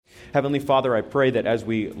Heavenly Father, I pray that as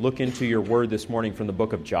we look into your word this morning from the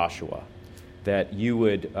book of Joshua, that you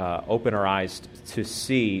would open our eyes to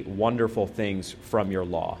see wonderful things from your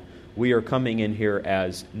law. We are coming in here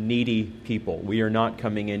as needy people. We are not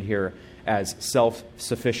coming in here as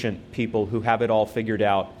self-sufficient people who have it all figured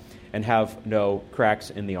out and have no cracks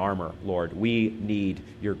in the armor, Lord. We need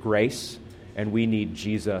your grace, and we need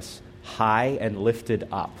Jesus high and lifted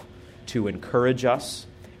up to encourage us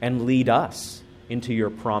and lead us into your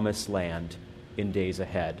promised land in days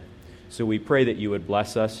ahead. So we pray that you would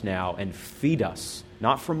bless us now and feed us,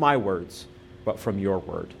 not from my words, but from your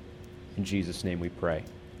word. In Jesus' name we pray.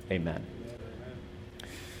 Amen.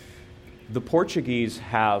 The Portuguese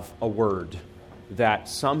have a word that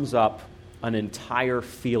sums up an entire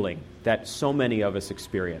feeling that so many of us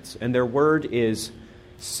experience. And their word is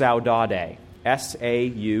saudade,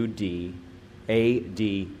 S-A-U-D-A-D-E.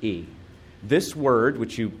 This word,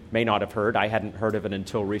 which you may not have heard, I hadn't heard of it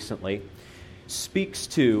until recently, speaks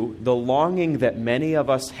to the longing that many of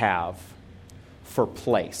us have for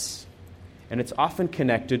place. And it's often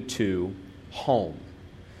connected to home.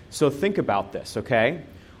 So think about this, okay?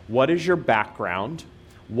 What is your background?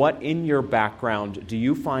 What in your background do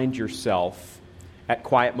you find yourself at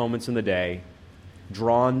quiet moments in the day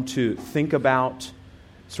drawn to think about,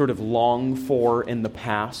 sort of long for in the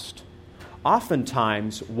past?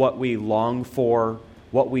 Oftentimes, what we long for,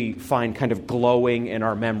 what we find kind of glowing in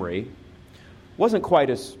our memory, wasn't quite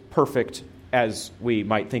as perfect as we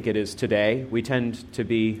might think it is today. We tend to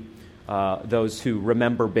be those who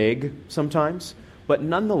remember big sometimes. But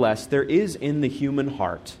nonetheless, there is in the human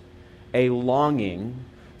heart a longing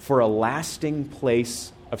for a lasting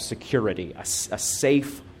place of security, a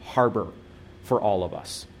safe harbor for all of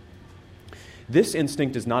us. This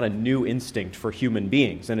instinct is not a new instinct for human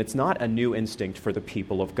beings, and it's not a new instinct for the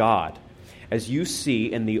people of God. As you see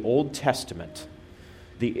in the Old Testament,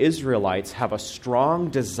 the Israelites have a strong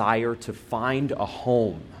desire to find a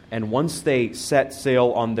home. And once they set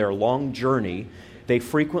sail on their long journey, they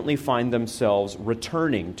frequently find themselves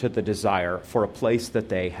returning to the desire for a place that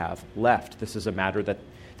they have left. This is a matter that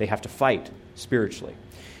they have to fight spiritually.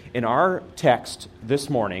 In our text this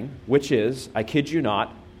morning, which is, I kid you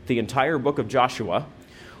not, the entire book of Joshua,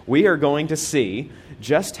 we are going to see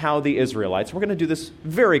just how the Israelites, we're going to do this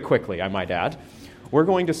very quickly, I might add, we're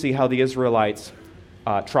going to see how the Israelites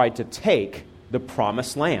tried to take the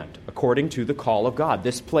promised land according to the call of God,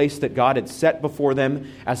 this place that God had set before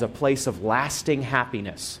them as a place of lasting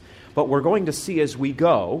happiness. But we're going to see as we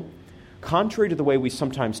go, contrary to the way we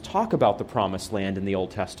sometimes talk about the promised land in the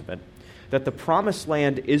Old Testament, that the promised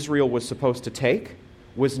land Israel was supposed to take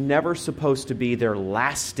was never supposed to be their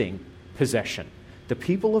lasting possession. The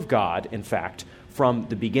people of God, in fact, from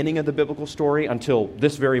the beginning of the biblical story until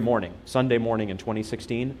this very morning, Sunday morning in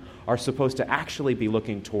 2016, are supposed to actually be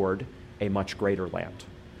looking toward a much greater land.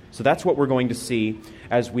 So that's what we're going to see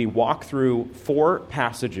as we walk through 4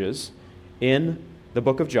 passages in the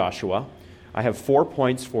book of Joshua. I have 4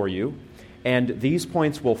 points for you, and these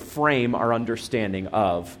points will frame our understanding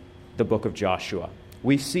of the book of Joshua.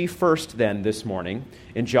 We see first then this morning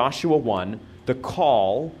in Joshua 1 the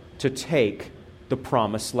call to take the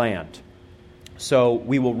promised land. So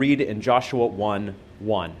we will read in Joshua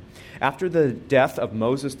 1:1. After the death of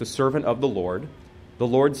Moses, the servant of the Lord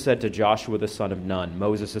said to Joshua the son of Nun,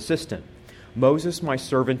 Moses' assistant, Moses, my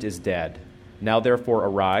servant, is dead. Now therefore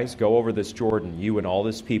arise, go over this Jordan, you and all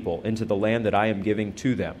this people, into the land that I am giving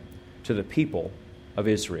to them, to the people of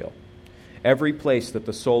Israel. Every place that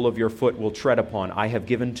the sole of your foot will tread upon, I have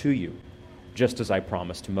given to you, just as I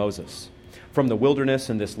promised to Moses. From the wilderness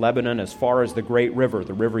and this Lebanon, as far as the great river,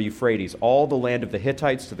 the river Euphrates, all the land of the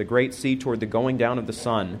Hittites to the great sea toward the going down of the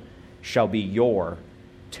sun, shall be your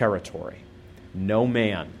territory. No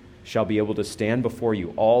man shall be able to stand before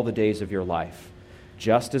you all the days of your life.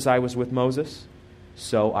 Just as I was with Moses,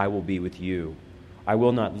 so I will be with you. I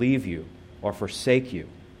will not leave you or forsake you.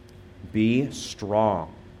 Be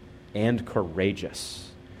strong and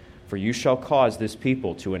courageous, for you shall cause this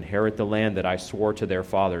people to inherit the land that I swore to their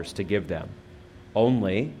fathers to give them.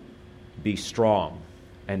 Only be strong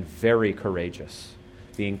and very courageous,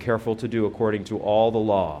 being careful to do according to all the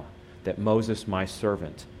law that Moses my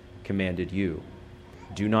servant commanded you.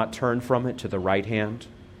 Do not turn from it to the right hand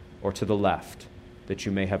or to the left, that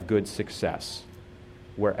you may have good success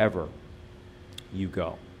wherever you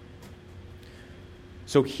go.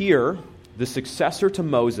 So here, the successor to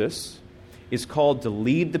Moses is called to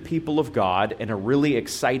lead the people of God in a really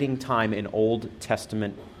exciting time in Old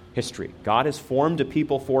Testament history. God has formed a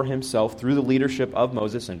people for himself through the leadership of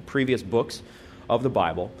Moses in previous books of the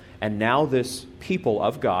Bible, and now this people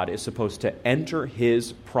of God is supposed to enter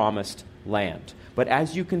his promised land. But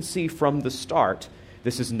as you can see from the start,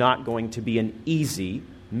 this is not going to be an easy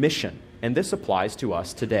mission. And this applies to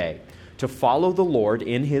us today. To follow the Lord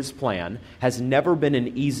in His plan has never been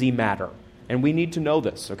an easy matter. And we need to know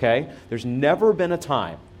this, okay? There's never been a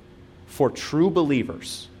time for true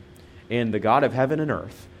believers in the God of heaven and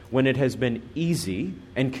earth when it has been easy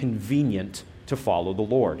and convenient to follow the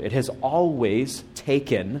Lord. It has always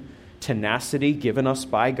taken tenacity given us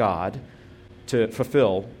by God to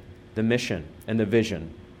fulfill the mission and the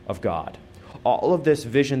vision of God. All of this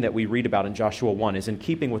vision that we read about in Joshua 1 is in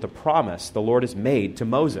keeping with a promise the Lord has made to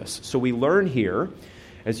Moses. So we learn here,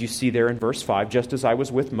 as you see there in verse 5, just as I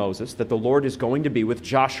was with Moses, that the Lord is going to be with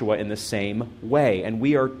Joshua in the same way. And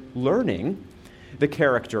we are learning the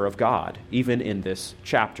character of God, even in this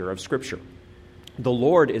chapter of Scripture. The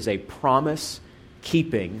Lord is a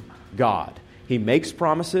promise-keeping God. He makes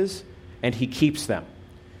promises, and He keeps them.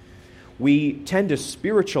 We tend to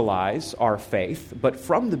spiritualize our faith, but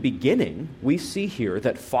from the beginning, we see here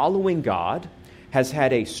that following God has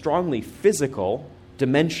had a strongly physical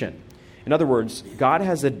dimension. In other words, God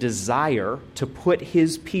has a desire to put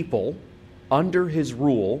His people under His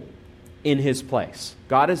rule in His place.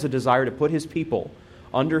 God has a desire to put His people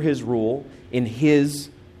under His rule in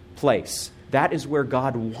His place. That is where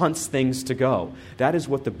God wants things to go. That is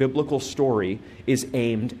what the biblical story is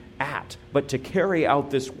aimed at. But to carry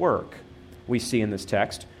out this work, we see in this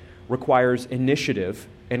text, requires initiative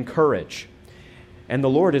and courage. And the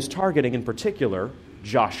Lord is targeting in particular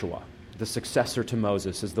Joshua, the successor to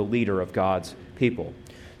Moses, as the leader of God's people.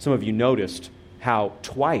 Some of you noticed how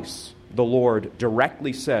twice the Lord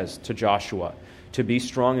directly says to Joshua to be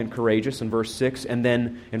strong and courageous in verse 6, and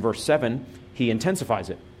then in verse 7, He intensifies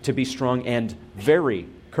it, to be strong and very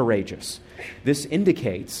courageous. This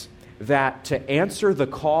indicates that to answer the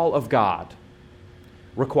call of God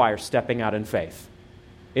requires stepping out in faith.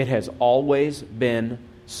 It has always been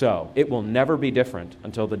so. It will never be different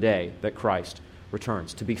until the day that Christ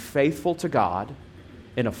returns. To be faithful to God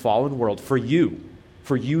in a fallen world, for you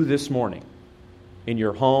this morning, in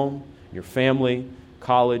your home, your family,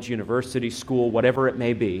 college, university, school, whatever it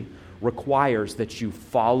may be, requires that you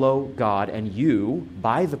follow God, and you,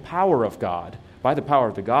 by the power of God, by the power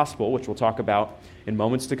of the gospel, which we'll talk about in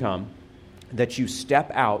moments to come, that you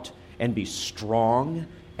step out and be strong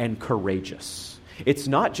and courageous. It's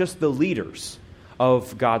not just the leaders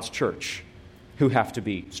of God's church who have to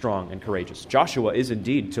be strong and courageous. Joshua is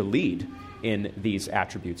indeed to lead in these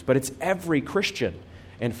attributes, but it's every Christian,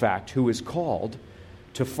 in fact, who is called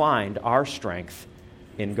to find our strength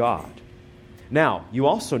in God. Now, you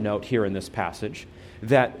also note here in this passage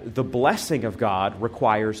that the blessing of God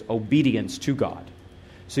requires obedience to God.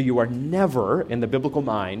 So you are never, in the biblical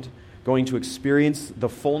mind, going to experience the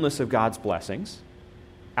fullness of God's blessings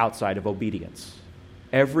outside of obedience.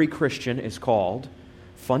 Every Christian is called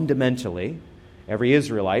fundamentally, every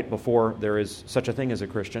Israelite, before there is such a thing as a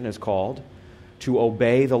Christian, is called to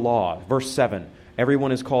obey the law. Verse 7,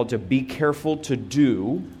 everyone is called to be careful to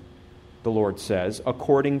do, the Lord says,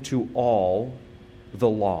 according to all the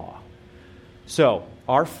law. So,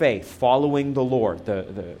 our faith following the Lord,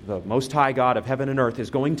 the Most High God of heaven and earth, is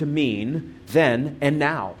going to mean then and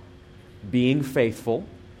now being faithful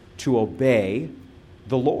to obey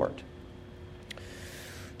the Lord.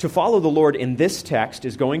 To follow the Lord in this text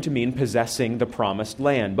is going to mean possessing the promised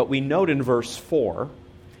land. But we note in verse 4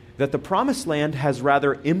 that the promised land has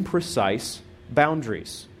rather imprecise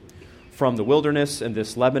boundaries. From the wilderness and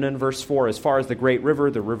this Lebanon, verse 4, as far as the great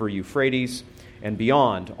river, the river Euphrates, and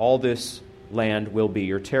beyond, all this land will be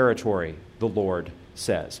your territory, the Lord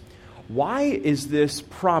says. Why is this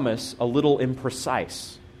promise a little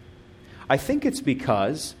imprecise? I think it's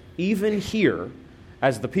because even here,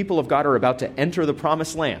 as the people of God are about to enter the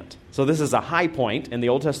promised land, so this is a high point in the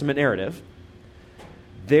Old Testament narrative,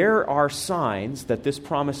 there are signs that this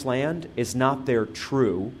promised land is not their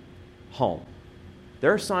true home.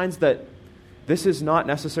 There are signs that this is not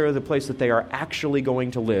necessarily the place that they are actually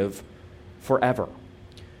going to live forever.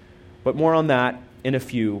 But more on that in a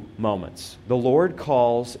few moments. The Lord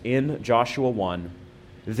calls in Joshua 1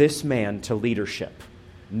 this man to leadership.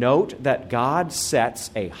 Note that God sets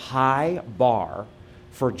a high bar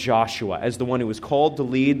for Joshua as the one who is called to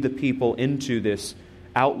lead the people into this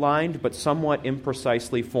outlined but somewhat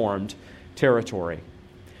imprecisely formed territory.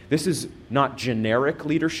 This is not generic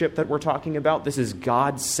leadership that we're talking about. This is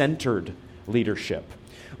God-centered leadership.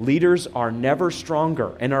 Leaders are never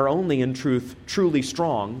stronger and are only in truth truly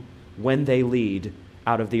strong when they lead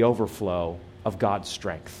out of the overflow of God's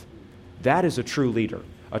strength. That is a true leader.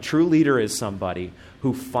 A true leader is somebody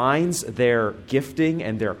who finds their gifting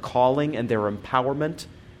and their calling and their empowerment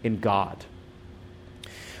in God.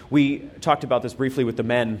 We talked about this briefly with the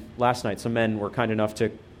men last night. Some men were kind enough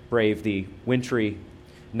to brave the wintry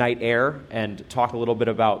night air and talk a little bit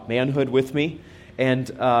about manhood with me.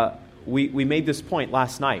 And we made this point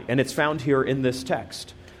last night, and it's found here in this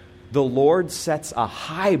text. The Lord sets a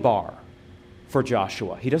high bar for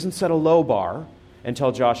Joshua. He doesn't set a low bar and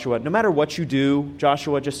tell Joshua, no matter what you do,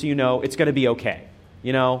 Joshua, just so you know, it's going to be okay.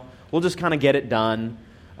 We'll just kind of get it done.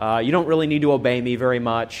 You don't really need to obey me very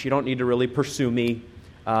much. You don't need to really pursue me.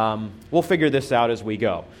 We'll figure this out as we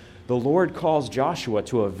go. The Lord calls Joshua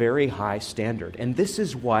to a very high standard. And this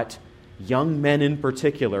is what young men in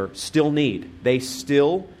particular still need. They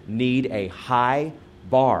still need a high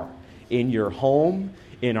bar in your home,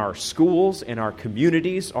 in our schools, in our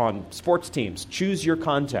communities, on sports teams. Choose your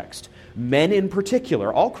context. Men in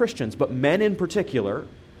particular, all Christians, but men in particular,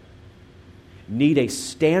 need a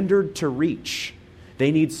standard to reach.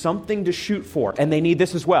 They need something to shoot for, and they need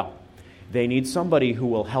this as well. They need somebody who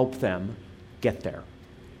will help them get there.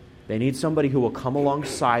 They need somebody who will come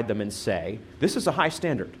alongside them and say, this is a high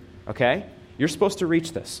standard, okay? You're supposed to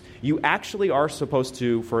reach this. You actually are supposed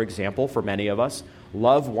to, for example, for many of us,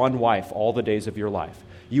 love one wife all the days of your life.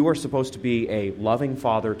 You are supposed to be a loving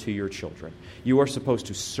father to your children. You are supposed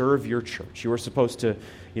to serve your church. You are supposed to,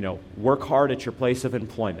 work hard at your place of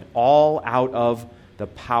employment, all out of the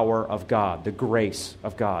power of God, the grace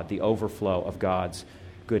of God, the overflow of God's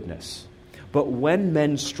goodness. But when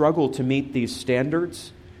men struggle to meet these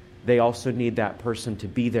standards, they also need that person to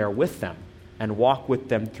be there with them and walk with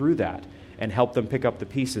them through that and help them pick up the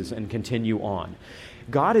pieces and continue on.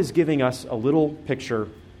 God is giving us a little picture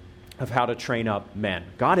of how to train up men.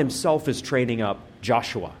 God himself is training up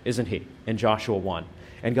Joshua, isn't he, in Joshua 1.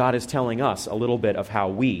 And God is telling us a little bit of how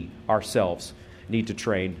we ourselves need to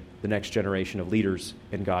train the next generation of leaders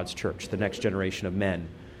in God's church, the next generation of men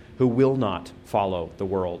who will not follow the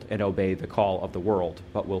world and obey the call of the world,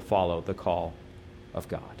 but will follow the call of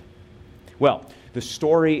God. Well, the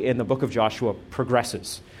story in the book of Joshua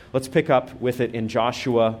progresses. Let's pick up with it in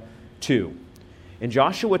Joshua 2. In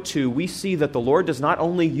Joshua 2, we see that the Lord does not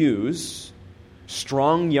only use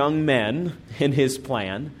strong young men in his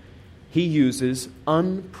plan, he uses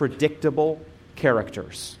unpredictable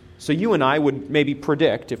characters. So you and I would maybe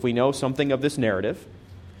predict, if we know something of this narrative,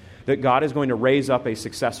 that God is going to raise up a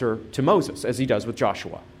successor to Moses, as he does with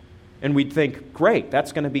Joshua. And we'd think, great,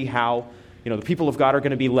 that's going to be how the people of God are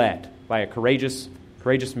going to be led by a courageous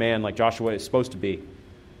man like Joshua is supposed to be.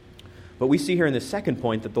 But we see here in the second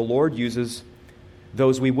point that the Lord uses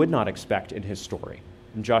those we would not expect in his story.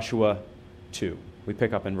 In Joshua 2, we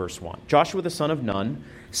pick up in verse 1. Joshua the son of Nun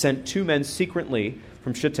sent 2 men secretly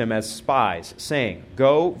from Shittim as spies, saying,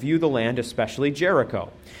 "Go view the land, especially Jericho."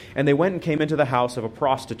 And they went and came into the house of a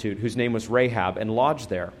prostitute whose name was Rahab, and lodged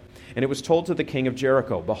there. And it was told to the king of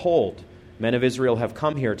Jericho, "Behold, men of Israel have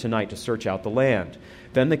come here tonight to search out the land."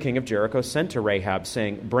 Then the king of Jericho sent to Rahab,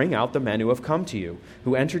 saying, "Bring out the men who have come to you,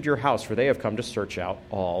 who entered your house, for they have come to search out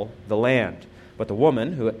all the land." But the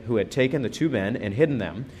woman who had taken the 2 men and hidden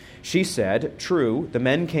them, she said, "True, the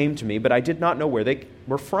men came to me, but I did not know where they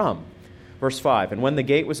were from." Verse 5, "And when the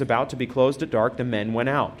gate was about to be closed at dark, the men went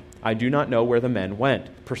out. I do not know where the men went.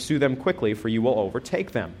 Pursue them quickly, for you will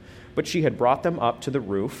overtake them." But she had brought them up to the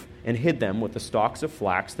roof and hid them with the stalks of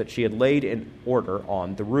flax that she had laid in order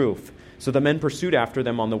on the roof. So the men pursued after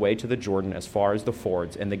them on the way to the Jordan as far as the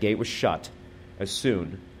fords, and the gate was shut as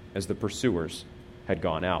soon as the pursuers had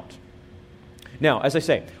gone out. Now, as I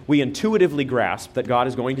say, we intuitively grasp that God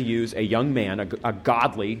is going to use a young man, a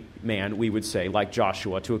godly man, we would say, like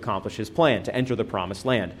Joshua, to accomplish his plan, to enter the promised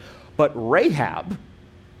land. But Rahab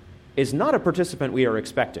is not a participant we are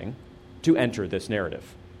expecting to enter this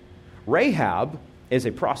narrative. Rahab is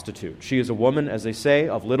a prostitute. She is a woman, as they say,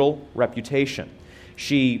 of little reputation.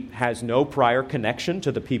 She has no prior connection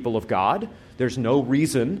to the people of God. There's no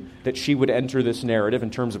reason that she would enter this narrative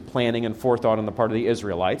in terms of planning and forethought on the part of the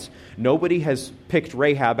Israelites. Nobody has picked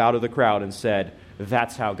Rahab out of the crowd and said,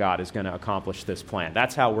 that's how God is going to accomplish this plan.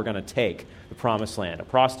 That's how we're going to take the promised land. A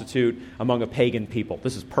prostitute among a pagan people.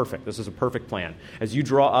 This is perfect. This is a perfect plan. As you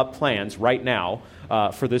draw up plans right now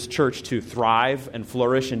for this church to thrive and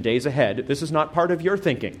flourish in days ahead, this is not part of your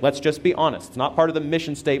thinking. Let's just be honest. It's not part of the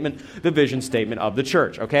mission statement, the vision statement of the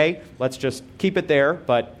church, okay? Let's just keep it there,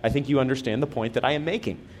 but I think you understand the point that I am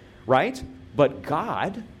making, right? But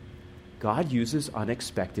God uses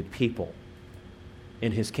unexpected people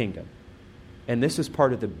in his kingdom. And this is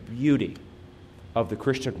part of the beauty of the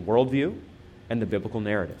Christian worldview and the biblical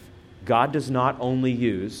narrative. God does not only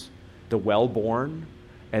use the well-born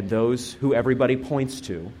and those who everybody points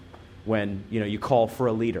to when you call for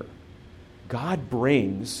a leader. God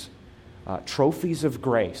brings trophies of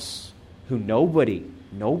grace who nobody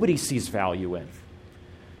nobody sees value in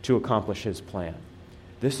to accomplish his plan.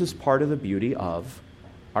 This is part of the beauty of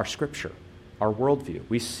our Scripture, our worldview.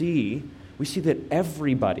 We see that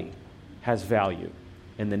everybody has value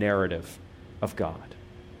in the narrative of God.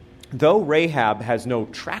 Though Rahab has no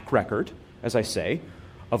track record, as I say,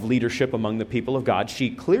 of leadership among the people of God, she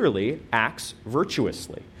clearly acts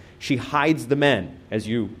virtuously. She hides the men, as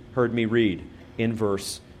you heard me read in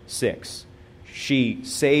verse 6. She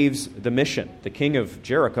saves the mission. The king of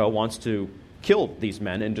Jericho wants to kill these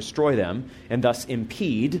men and destroy them, and thus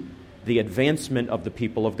impede the advancement of the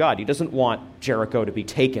people of God. He doesn't want Jericho to be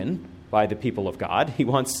taken by the people of God. He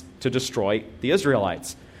wants to destroy the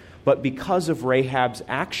Israelites. But because of Rahab's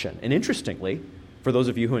action, and interestingly, for those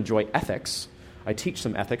of you who enjoy ethics, I teach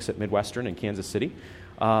some ethics at Midwestern in Kansas City,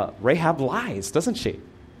 Rahab lies, doesn't she?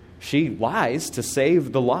 She lies to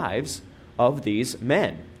save the lives of these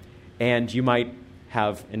men. And you might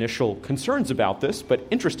have initial concerns about this, but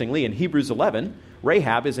interestingly, in Hebrews 11,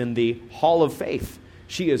 Rahab is in the hall of faith.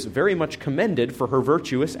 She is very much commended for her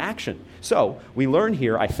virtuous action. So we learn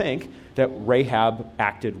here, I think, that Rahab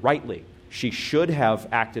acted rightly. She should have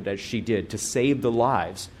acted as she did to save the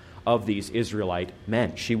lives of these Israelite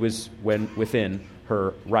men. She was within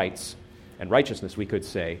her rights and righteousness, we could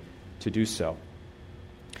say, to do so.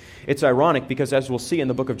 It's ironic because, as we'll see in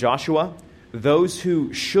the book of Joshua, those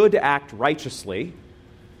who should act righteously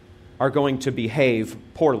are going to behave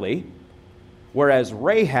poorly, whereas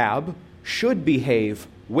Rahab should behave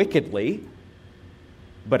wickedly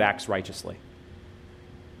but acts righteously.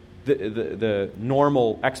 The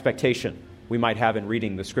normal expectation we might have in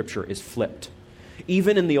reading the Scripture is flipped.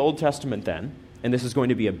 Even in the Old Testament then, and this is going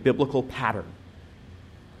to be a biblical pattern,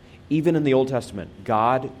 even in the Old Testament,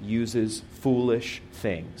 God uses foolish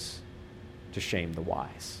things to shame the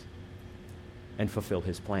wise and fulfill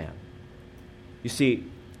his plan. You see,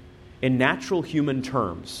 in natural human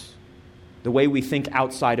terms, the way we think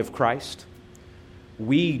outside of Christ,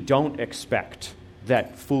 we don't expect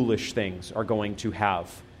that foolish things are going to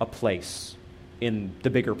have a place in the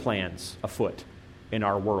bigger plans afoot in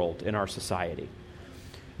our world, in our society.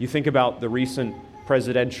 You think about the recent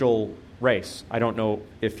presidential race. I don't know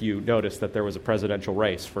if you noticed that there was a presidential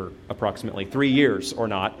race for approximately 3 years or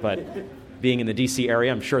not, but being in the D.C.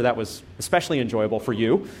 area, I'm sure that was especially enjoyable for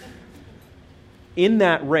you. In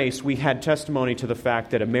that race, we had testimony to the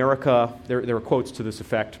fact that America, there were quotes to this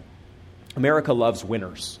effect, America loves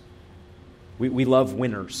winners. We love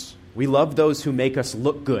winners. We love those who make us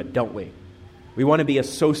look good, don't we? We want to be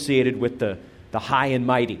associated with the high and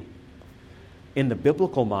mighty. In the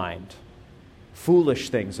biblical mind, foolish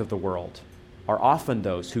things of the world are often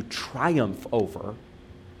those who triumph over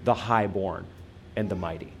the highborn and the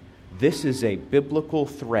mighty. This is a biblical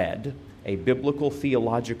thread, a biblical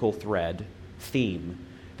theological theme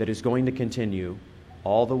that is going to continue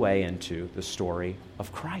all the way into the story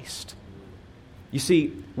of Christ. You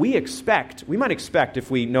see, we might expect,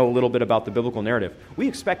 if we know a little bit about the biblical narrative, we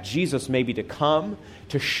expect Jesus maybe to come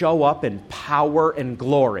to show up in power and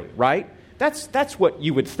glory, right? That's what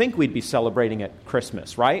you would think we'd be celebrating at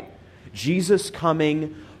Christmas, right? Jesus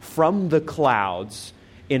coming from the clouds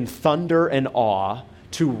in thunder and awe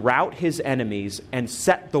to rout his enemies and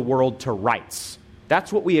set the world to rights.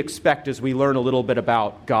 That's what we expect as we learn a little bit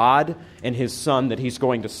about God and his Son that he's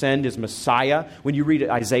going to send as Messiah. When you read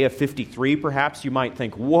Isaiah 53, perhaps, you might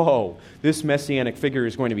think, whoa, this messianic figure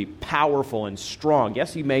is going to be powerful and strong.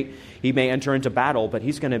 Yes, he may enter into battle, but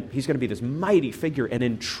he's going to be this mighty figure. And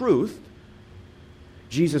in truth,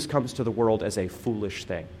 Jesus comes to the world as a foolish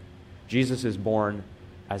thing. Jesus is born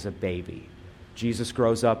as a baby. Jesus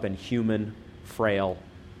grows up in human, frail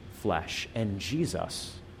flesh. And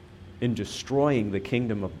Jesus, in destroying the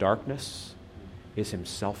kingdom of darkness, is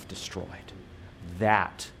himself destroyed.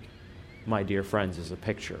 That, my dear friends, is a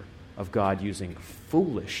picture of God using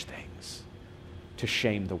foolish things to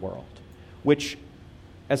shame the world, which,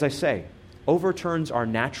 as I say, overturns our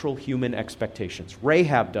natural human expectations.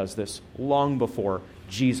 Rahab does this long before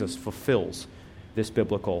Jesus fulfills this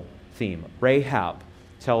biblical theme. Rahab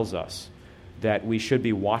tells us that we should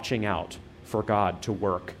be watching out for God to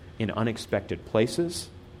work in unexpected places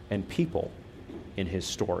and people in his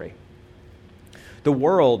story. The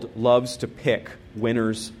world loves to pick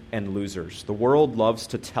winners and losers. The world loves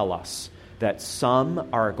to tell us that some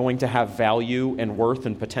are going to have value and worth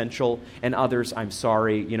and potential, and others, I'm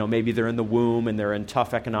sorry, maybe they're in the womb and they're in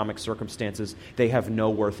tough economic circumstances. They have no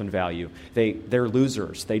worth and value. They're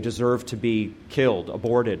losers. They deserve to be killed,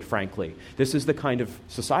 aborted, frankly. This is the kind of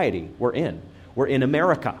society we're in. We're in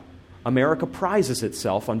America. America prizes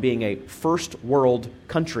itself on being a first world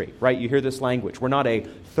country, right? You hear this language. We're not a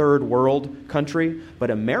third world country, but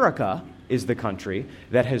America is the country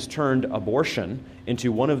that has turned abortion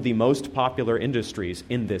into one of the most popular industries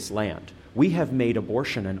in this land. We have made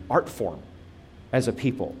abortion an art form as a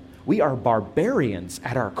people. We are barbarians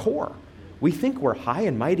at our core. We think we're high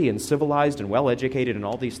and mighty and civilized and well-educated and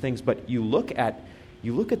all these things, but you look at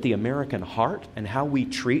the American heart and how we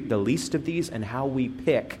treat the least of these and how we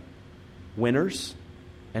pick winners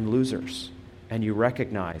and losers, and you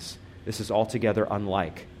recognize this is altogether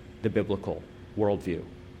unlike the biblical worldview,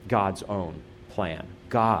 God's own plan.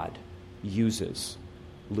 God uses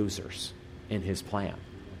losers in his plan.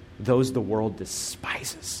 Those the world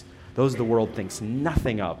despises. Those the world thinks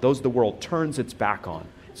nothing of. Those the world turns its back on,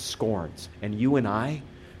 scorns. And you and I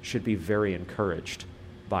should be very encouraged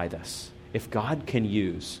by this. If God can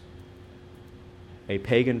use a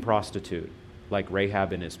pagan prostitute like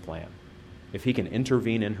Rahab in his plan, if he can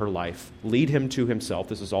intervene in her life, lead him to himself,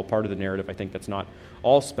 this is all part of the narrative, I think that's not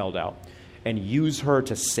all spelled out, and use her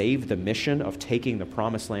to save the mission of taking the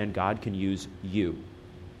promised land, God can use you.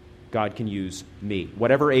 God can use me.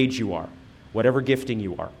 Whatever age you are, whatever gifting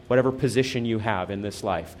you are, whatever position you have in this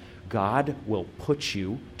life, God will put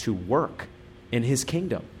you to work in his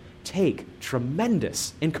kingdom. Take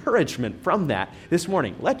tremendous encouragement from that this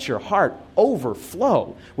morning. Let your heart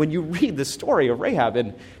overflow when you read the story of Rahab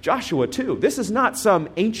in Joshua 2. This is not some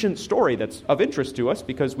ancient story that's of interest to us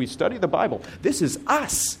because we study the Bible. This is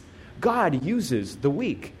us. God uses the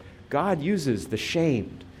weak. God uses the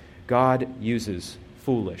shamed. God uses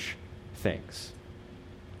foolish things.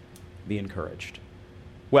 Be encouraged.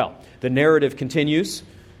 Well, the narrative continues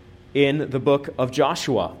in the book of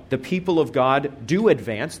Joshua. The people of God do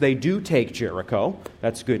advance. They do take Jericho.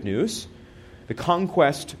 That's good news. The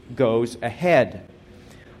conquest goes ahead.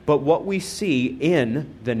 But what we see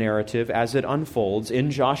in the narrative as it unfolds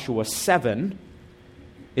in Joshua 7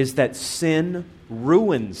 is that sin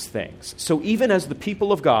ruins things. So even as the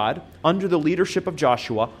people of God, under the leadership of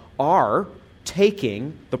Joshua, are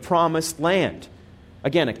taking the promised land.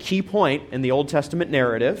 Again, a key point in the Old Testament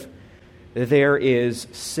narrative, there is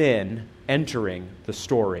sin entering the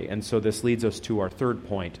story. And so this leads us to our third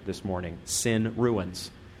point this morning. Sin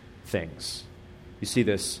ruins things. You see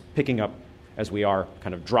this picking up as we are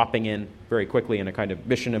kind of dropping in very quickly in a kind of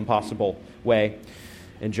Mission Impossible way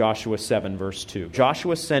in Joshua 7, verse 2.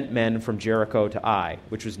 Joshua sent men from Jericho to Ai,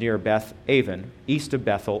 which was near Beth Aven, east of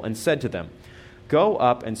Bethel, and said to them, "Go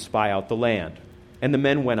up and spy out the land." And the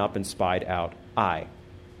men went up and spied out Ai.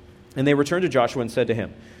 And they returned to Joshua and said to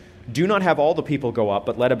him, "Do not have all the people go up,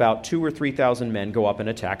 but let about 2,000 or 3,000 men go up and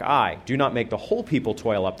attack Ai. Do not make the whole people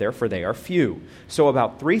toil up there, for they are few." So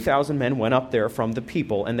about 3,000 men went up there from the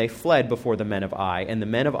people, and they fled before the men of Ai. And the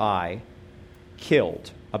men of Ai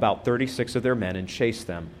killed about 36 of their men and chased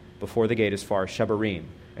them before the gate as far as Shebarim,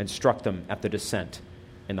 and struck them at the descent.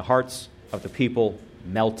 And the hearts of the people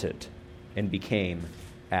melted and became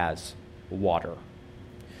as water.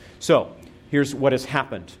 So, here's what has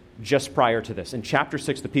happened just prior to this. In chapter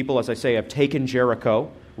 6, the people, as I say, have taken Jericho.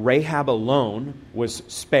 Rahab alone was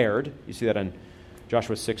spared. You see that in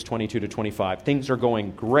Joshua 6, 22 to 25. Things are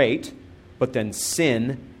going great, but then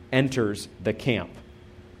sin enters the camp.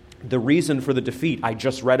 The reason for the defeat I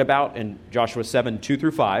just read about in Joshua 7, 2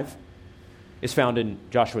 through 5, is found in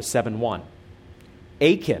Joshua 7, 1.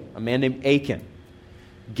 Achan, a man named Achan,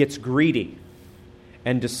 gets greedy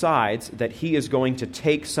and decides that he is going to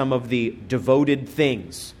take some of the devoted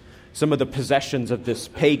things, some of the possessions of this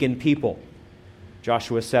pagan people.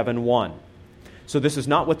 Joshua 7, 1. So this is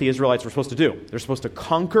not what the Israelites were supposed to do. They're supposed to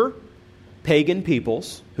conquer pagan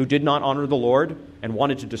peoples who did not honor the Lord and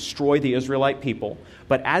wanted to destroy the Israelite people.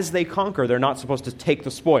 But as they conquer, they're not supposed to take the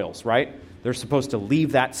spoils, right? They're supposed to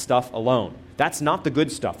leave that stuff alone. That's not the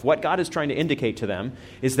good stuff. What God is trying to indicate to them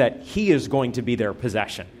is that He is going to be their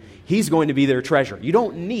possession. He's going to be their treasure. You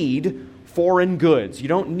don't need foreign goods. You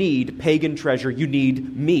don't need pagan treasure. You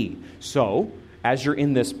need me. So, as you're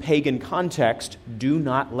in this pagan context, do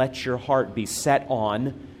not let your heart be set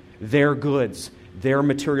on their goods, their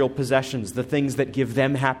material possessions, the things that give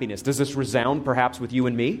them happiness. Does this resound perhaps with you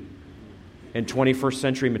and me in 21st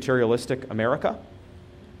century materialistic America,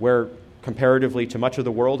 where comparatively to much of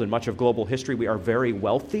the world and much of global history, we are very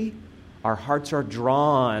wealthy? Our hearts are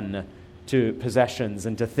drawn to possessions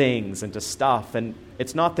and to things and to stuff. And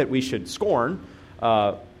it's not that we should scorn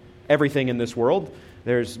everything in this world.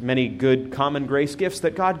 There's many good common grace gifts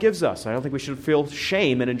that God gives us. I don't think we should feel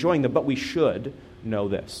shame in enjoying them, but we should know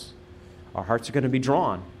this. Our hearts are going to be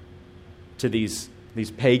drawn to these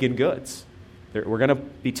pagan goods. We're going to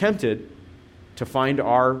be tempted to find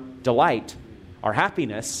our delight, our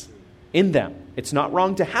happiness in them. It's not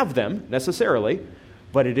wrong to have them necessarily,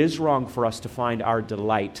 but it is wrong for us to find our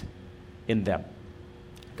delight in them.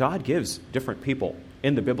 God gives different people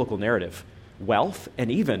in the biblical narrative wealth,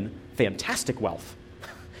 and even fantastic wealth.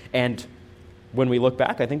 And when we look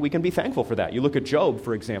back, I think we can be thankful for that. You look at Job,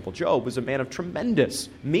 for example. Job was a man of tremendous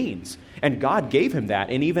means, and God gave him that.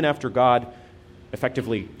 And even after God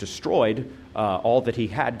effectively destroyed all that he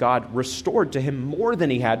had, God restored to him more than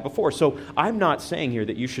he had before. So I'm not saying here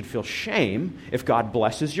that you should feel shame if God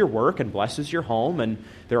blesses your work and blesses your home, and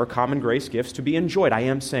there are common grace gifts to be enjoyed. I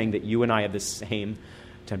am saying that you and I have the same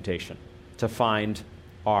temptation to find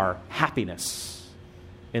our happiness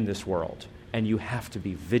in this world. And you have to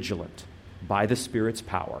be vigilant by the Spirit's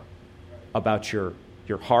power about your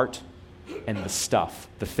heart and the stuff,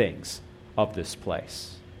 the things of this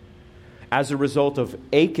place. As a result of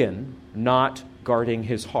Achan not guarding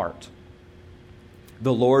his heart,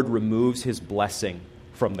 the Lord removes his blessing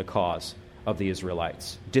from the cause of the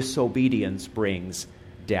Israelites. Disobedience brings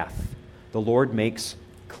death. The Lord makes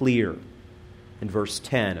clear in verse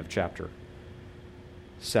 10 of chapter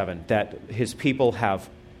 7 that his people have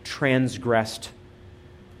transgressed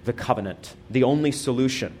the covenant. The only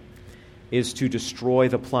solution is to destroy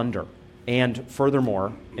the plunder. And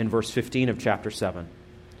furthermore, in verse 15 of chapter 7,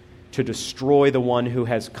 to destroy the one who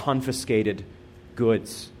has confiscated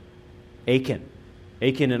goods. Achan,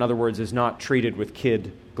 in other words, is not treated with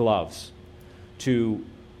kid gloves. To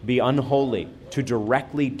be unholy, to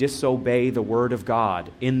directly disobey the word of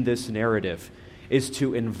God in this narrative is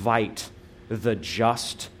to invite the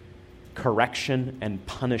just correction and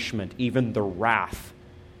punishment, even the wrath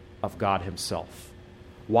of God himself.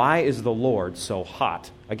 Why is the Lord so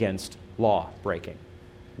hot against law breaking?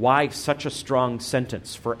 Why such a strong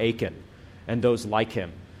sentence for Achan and those like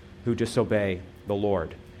him who disobey the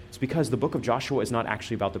Lord? It's because the book of Joshua is not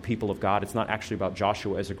actually about the people of God. It's not actually about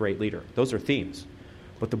Joshua as a great leader. Those are themes.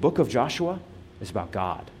 But the book of Joshua is about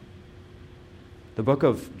God. The book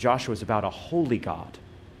of Joshua is about a holy God.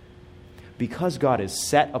 Because God is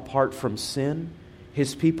set apart from sin,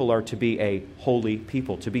 his people are to be a holy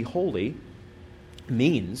people. To be holy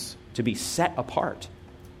means to be set apart.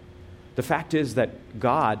 The fact is that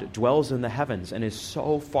God dwells in the heavens and is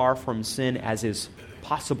so far from sin as is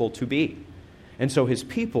possible to be. And so his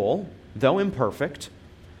people, though imperfect,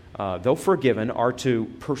 though forgiven, are to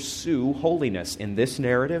pursue holiness in this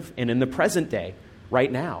narrative and in the present day,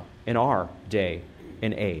 right now, in our day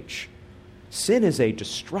and age. Sin is a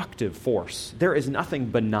destructive force. There is nothing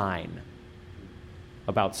benign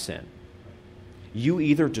about sin. You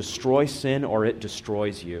either destroy sin or it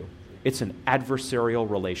destroys you. It's an adversarial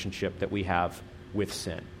relationship that we have with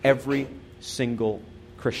sin. Every single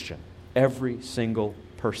Christian, every single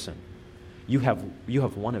person, you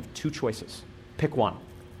have one of two choices. Pick one.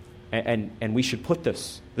 And we should put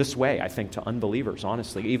this way, I think, to unbelievers,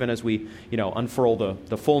 honestly. Even as we unfurl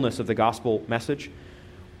the fullness of the gospel message,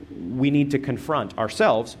 we need to confront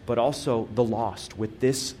ourselves, but also the lost with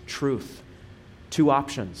this truth. Two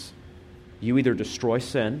options. You either destroy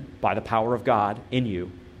sin by the power of God in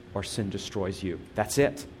you, or sin destroys you. That's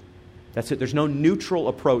it. That's it. There's no neutral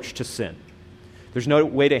approach to sin. There's no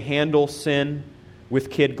way to handle sin with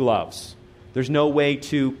kid gloves. There's no way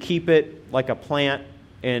to keep it like a plant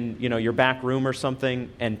in your back room or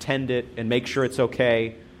something and tend it and make sure it's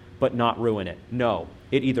okay, but not ruin it. No.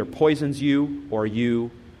 It either poisons you or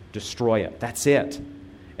you destroy it. That's it.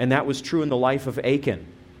 And that was true in the life of Achan.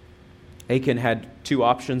 Achan had two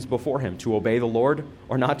options before him, to obey the Lord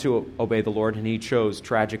or not to obey the Lord, and he chose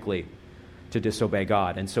tragically to disobey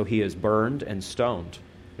God. And so he is burned and stoned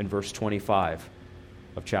in verse 25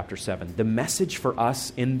 of chapter 7. The message for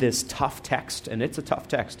us in this tough text, and it's a tough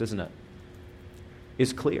text, isn't it,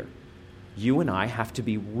 is clear. You and I have to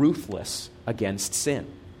be ruthless against sin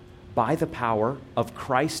by the power of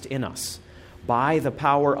Christ in us, by the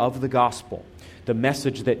power of the gospel, the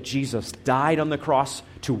message that Jesus died on the cross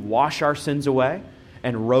to wash our sins away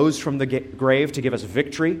and rose from the grave to give us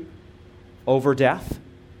victory over death.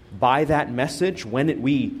 By that message, when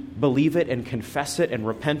we believe it and confess it and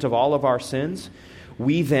repent of all of our sins,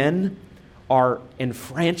 we then are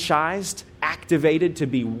enfranchised, activated to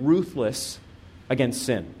be ruthless against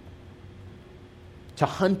sin, to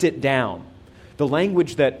hunt it down. The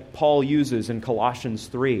language that Paul uses in Colossians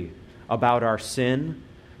 3 about our sin,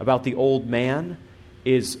 about the old man,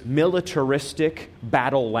 is militaristic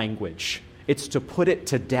battle language. It's to put it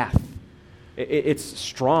to death. It's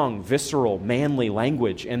strong, visceral, manly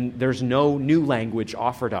language, and there's no new language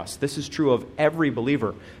offered us. This is true of every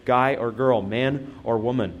believer, guy or girl, man or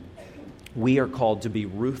woman. We are called to be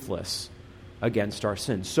ruthless against our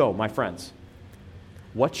sin. So, my friends,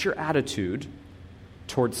 what's your attitude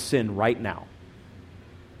towards sin right now?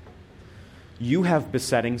 You have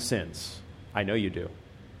besetting sins. I know you do.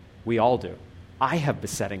 We all do. I have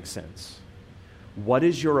besetting sins. What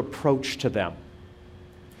is your approach to them?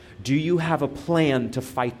 Do you have a plan to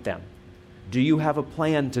fight them? Do you have a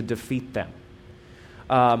plan to defeat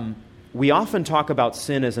them? We often talk about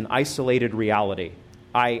sin as an isolated reality.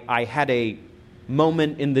 I had a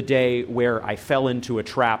moment in the day where I fell into a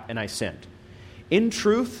trap and I sinned. In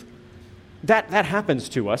truth, that happens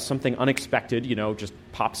to us. Something unexpected, just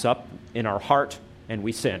pops up in our heart and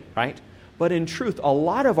we sin, right? But in truth, a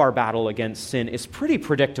lot of our battle against sin is pretty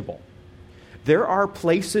predictable. There are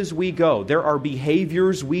places we go. There are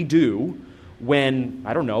behaviors we do when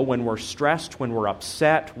we're stressed, when we're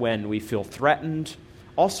upset, when we feel threatened,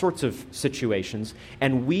 all sorts of situations.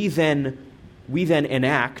 And we then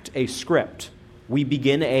enact a script. We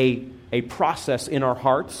begin a process in our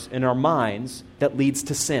hearts, in our minds, that leads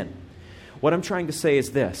to sin. What I'm trying to say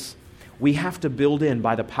is this. We have to build in,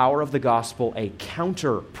 by the power of the gospel, a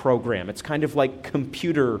counter program. It's kind of like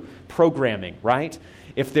computer programming, right?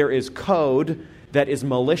 If there is code that is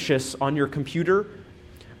malicious on your computer,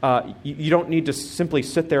 you don't need to simply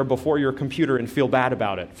sit there before your computer and feel bad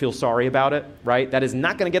about it, feel sorry about it, right? That is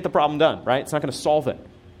not going to get the problem done, right? It's not going to solve it.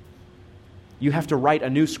 You have to write a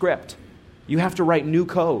new script. You have to write new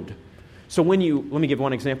code. So let me give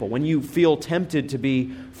one example. When you feel tempted to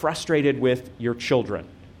be frustrated with your children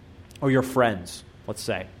or your friends, let's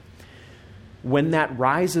say, when that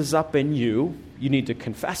rises up in you, you need to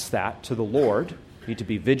confess that to the Lord. You need to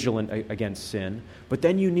be vigilant against sin. But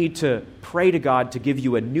then you need to pray to God to give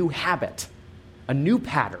you a new habit, a new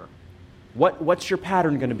pattern. What's your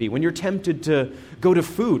pattern going to be? When you're tempted to go to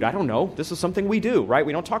food, I don't know. This is something we do, right?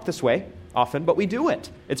 We don't talk this way often, but we do it.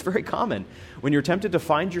 It's very common. When you're tempted to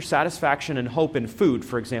find your satisfaction and hope in food,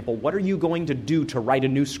 for example, what are you going to do to write a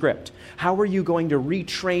new script? How are you going to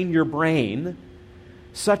retrain your brain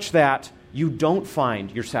such that you don't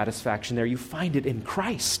find your satisfaction there? You find it in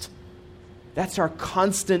Christ. That's our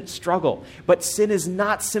constant struggle. But sin is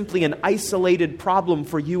not simply an isolated problem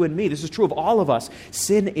for you and me. This is true of all of us.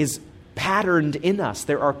 Sin is patterned in us.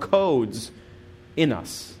 There are codes in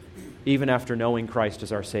us, even after knowing Christ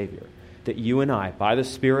as our Savior, that you and I, by the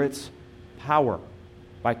Spirit's power,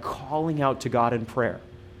 by calling out to God in prayer,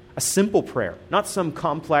 a simple prayer, not some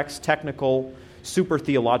complex, technical, super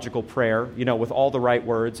theological prayer, with all the right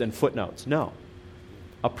words and footnotes. No.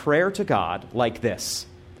 A prayer to God like this: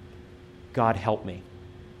 God, help me.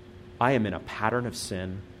 I am in a pattern of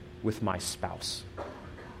sin with my spouse.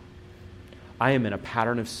 I am in a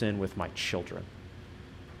pattern of sin with my children.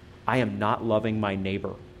 I am not loving my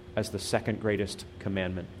neighbor as the second greatest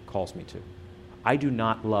commandment calls me to. I do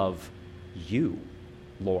not love you,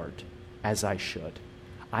 Lord, as I should.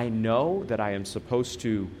 I know that I am supposed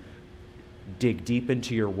to dig deep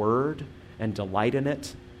into your word and delight in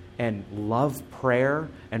it and love prayer,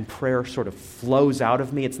 and prayer sort of flows out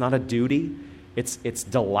of me. It's not a duty. It's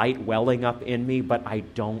delight welling up in me, but I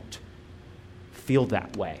don't feel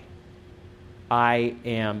that way. I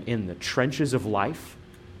am in the trenches of life.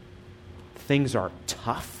 Things are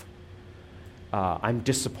tough. I'm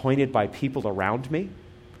disappointed by people around me.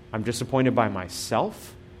 I'm disappointed by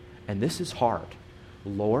myself. And this is hard.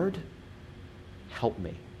 Lord, help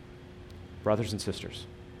me. Brothers and sisters,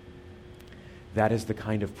 that is the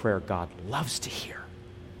kind of prayer God loves to hear.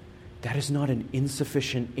 That is not an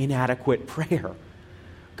insufficient, inadequate prayer.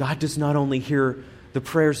 God does not only hear the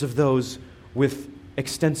prayers of those with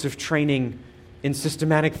extensive training in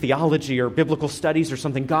systematic theology or biblical studies or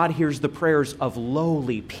something. God hears the prayers of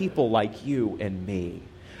lowly people like you and me.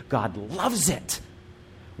 God loves it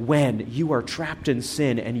when you are trapped in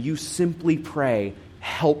sin and you simply pray,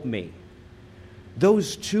 help me.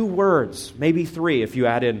 Those two words, maybe three if you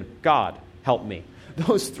add in God, help me.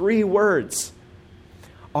 Those three words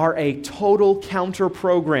are a total counter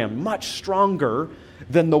program, much stronger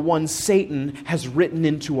than the one Satan has written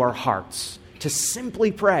into our hearts. To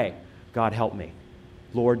simply pray, God, help me.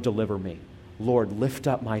 Lord, deliver me. Lord, lift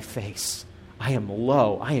up my face. I am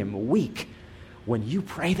low. I am weak. When you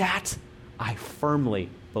pray that, I firmly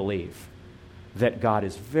believe that God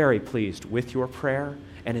is very pleased with your prayer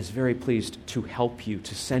and is very pleased to help you,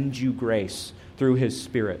 to send you grace through His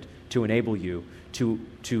Spirit to enable you to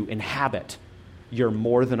inhabit your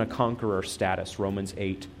more than a conqueror status, Romans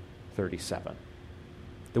 8:37.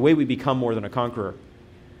 The way we become more than a conqueror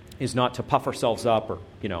is not to puff ourselves up or,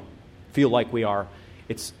 feel like we are.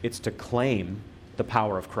 It's to claim the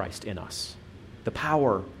power of Christ in us, the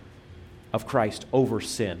power of Christ over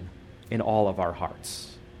sin in all of our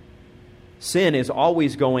hearts. Sin is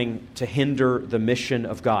always going to hinder the mission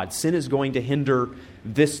of God. Sin is going to hinder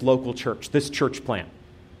this local church, this church plant.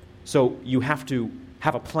 So you have to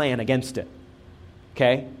have a plan against it,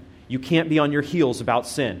 okay? You can't be on your heels about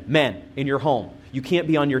sin. Men, in your home, you can't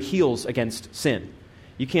be on your heels against sin.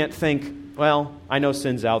 You can't think, well, I know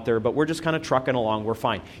sin's out there, but we're just kind of trucking along, we're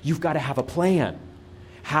fine. You've got to have a plan.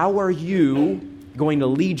 How are you going to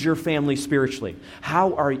lead your family spiritually?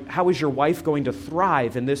 How is your wife going to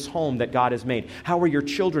thrive in this home that God has made? How are your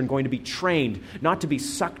children going to be trained not to be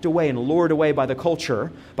sucked away and lured away by the culture,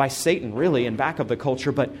 by Satan really, in back of the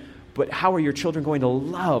culture, but how are your children going to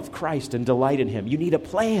love Christ and delight in Him? You need a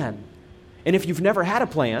plan. And if you've never had a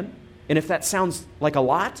plan, and if that sounds like a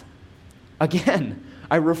lot, again,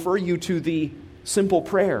 I refer you to the simple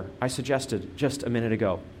prayer I suggested just a minute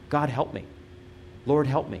ago. God, help me. Lord,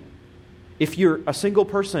 help me. If you're a single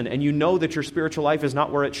person and you know that your spiritual life is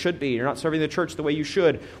not where it should be, you're not serving the church the way you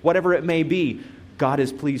should, whatever it may be, God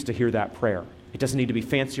is pleased to hear that prayer. It doesn't need to be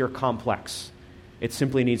fancy or complex. It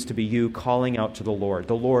simply needs to be you calling out to the Lord.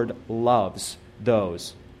 The Lord loves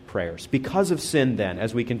those prayers. Because of sin, then,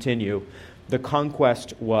 as we continue, the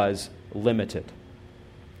conquest was limited.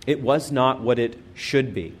 It was not what it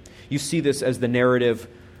should be. You see this as the narrative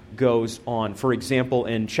goes on. For example,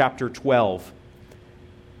 in chapter 12,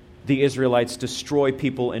 the Israelites destroy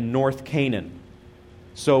people in North Canaan.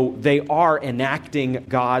 So they are enacting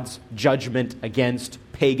God's judgment against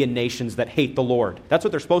pagan nations that hate the Lord. That's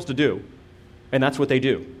what they're supposed to do, and that's what they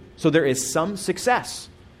do. So there is some success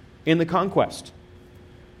in the conquest,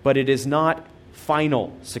 but it is not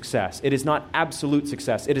final success. It is not absolute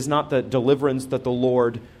success. It is not the deliverance that the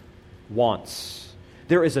Lord wants.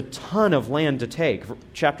 There is a ton of land to take.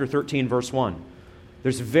 Chapter 13, verse 1.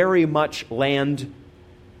 There's very much land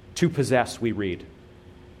to possess, we read.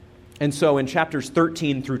 And so in chapters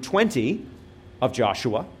 13 through 20 of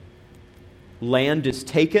Joshua, land is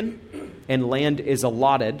taken and land is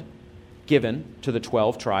allotted, given to the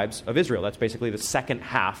 12 tribes of Israel. That's basically the second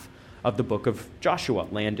half of the book of Joshua.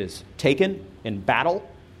 Land is taken in battle,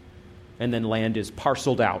 and then land is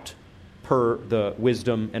parceled out per the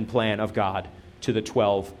wisdom and plan of God to the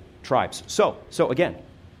 12 tribes. So again,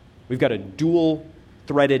 we've got a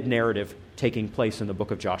dual-threaded narrative taking place in the book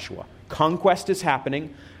of Joshua. Conquest is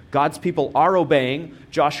happening. God's people are obeying.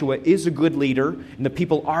 Joshua is a good leader, and the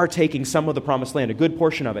people are taking some of the promised land, a good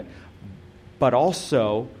portion of it. But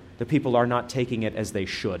also, the people are not taking it as they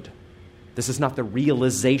should. This is not the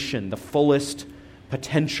realization, the fullest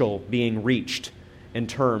potential being reached in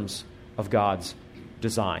terms of God's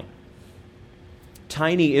design.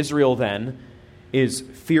 Tiny Israel, then, is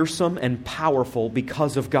fearsome and powerful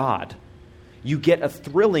because of God. You get a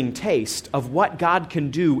thrilling taste of what God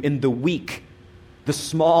can do in the weak, the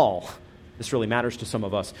small. This really matters to some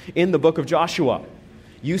of us. In the book of Joshua,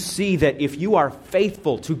 you see that if you are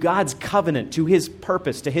faithful to God's covenant, to His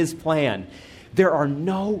purpose, to His plan, there are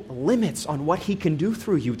no limits on what He can do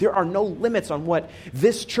through you. There are no limits on what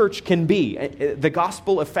this church can be, the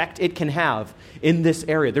gospel effect it can have in this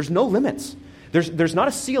area. There's no limits. There's not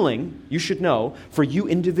a ceiling, you should know, for you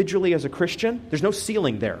individually as a Christian. There's no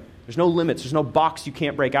ceiling there. There's no limits. There's no box you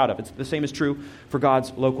can't break out of. It's the same is true for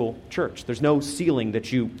God's local church. There's no ceiling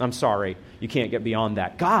that you can't get beyond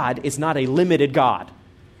that. God is not a limited God.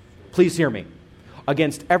 Please hear me.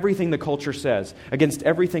 Against everything the culture says, against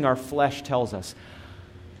everything our flesh tells us,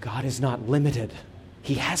 God is not limited.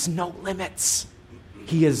 He has no limits.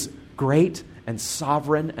 He is great and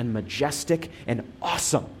sovereign and majestic and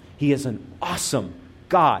awesome. He is an awesome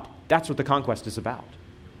God. That's what the conquest is about.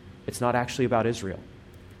 It's not actually about Israel.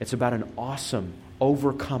 It's about an awesome,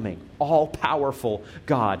 overcoming, all-powerful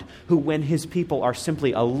God who, when His people are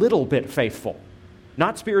simply a little bit faithful,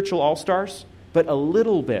 not spiritual all-stars, but a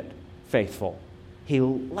little bit faithful, He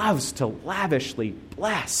loves to lavishly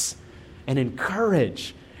bless and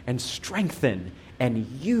encourage and strengthen and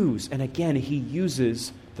use. And again, He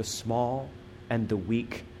uses the small and the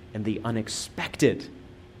weak and the unexpected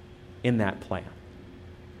in that plan.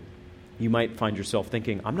 You might find yourself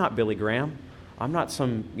thinking, I'm not Billy Graham. I'm not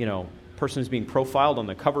some, person who's being profiled on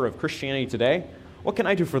the cover of Christianity Today. What can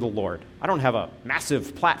I do for the Lord? I don't have a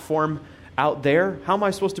massive platform out there. How am I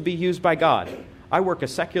supposed to be used by God? I work a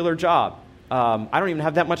secular job. I don't even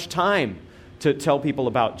have that much time to tell people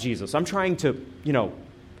about Jesus. I'm trying to,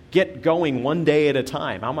 get going one day at a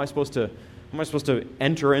time. How am I supposed to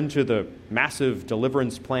enter into the massive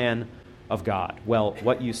deliverance plan of God? Well,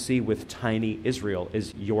 what you see with tiny Israel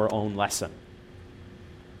is your own lesson.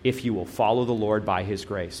 If you will follow the Lord by His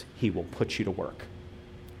grace, He will put you to work.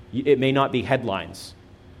 It may not be headlines,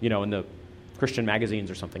 in the Christian magazines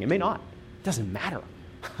or something. It may not. It doesn't matter.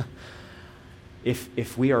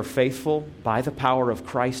 If we are faithful by the power of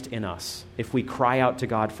Christ in us, if we cry out to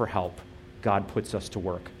God for help, God puts us to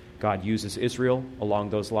work. God uses Israel along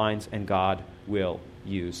those lines, and God will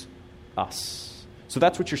use us. So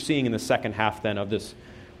that's what you're seeing in the second half then of this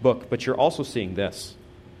book, but you're also seeing this.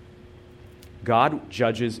 God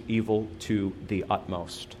judges evil to the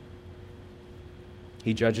utmost.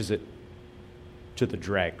 He judges it to the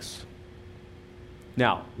dregs.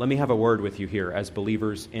 Now, let me have a word with you here as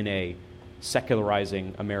believers in a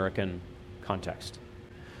secularizing American context.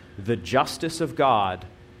 The justice of God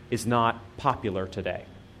is not popular today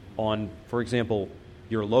on, for example,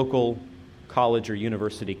 your local college or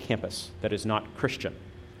university campus that is not Christian.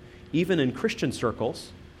 Even in Christian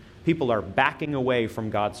circles, people are backing away from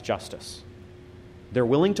God's justice. They're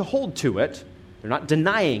willing to hold to it. They're not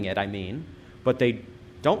denying it, but they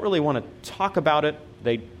don't really want to talk about it.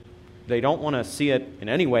 They don't want to see it in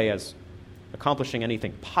any way as accomplishing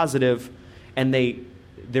anything positive. And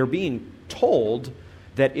they're being told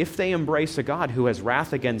that if they embrace a God who has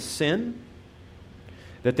wrath against sin,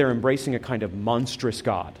 that they're embracing a kind of monstrous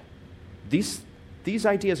God. These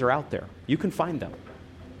ideas are out there. You can find them.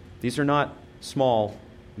 These are not small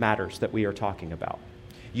matters that we are talking about.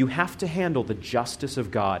 You have to handle the justice of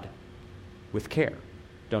God with care,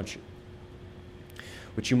 don't you?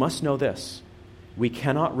 But you must know this. We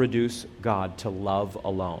cannot reduce God to love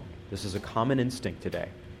alone. This is a common instinct today.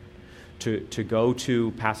 To go to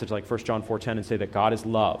a passage like 1 John 4:10 and say that God is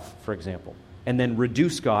love, for example, and then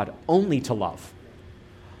reduce God only to love.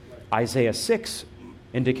 Isaiah 6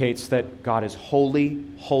 indicates that God is holy,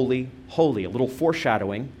 holy, holy. A little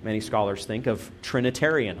foreshadowing, many scholars think, of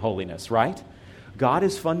Trinitarian holiness, right? God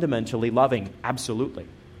is fundamentally loving, absolutely.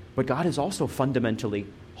 But God is also fundamentally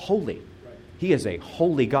holy. He is a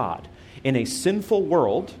holy God. In a sinful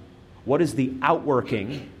world, what is the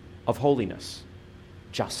outworking of holiness?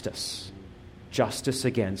 Justice. Justice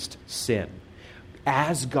against sin.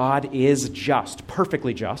 As God is just,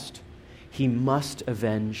 perfectly just, He must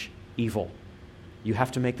avenge evil. You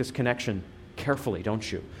have to make this connection carefully,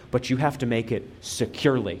 don't you? But you have to make it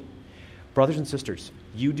securely. Brothers and sisters,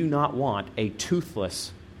 you do not want a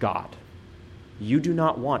toothless God. You do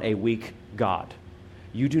not want a weak God.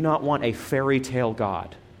 You do not want a fairy tale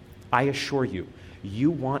God. I assure you,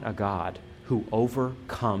 you want a God who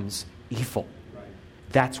overcomes evil.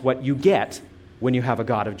 That's what you get when you have a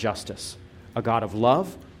God of justice. A God of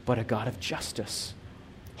love, but a God of justice.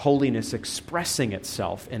 Holiness expressing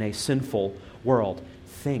itself in a sinful world.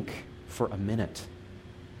 Think for a minute.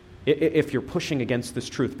 If you're pushing against this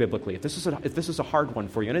truth biblically, if this is a hard one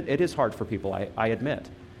for you, and it is hard for people, I admit,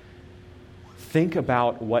 think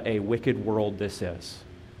about what a wicked world this is.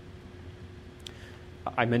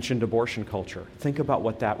 I mentioned abortion culture. Think about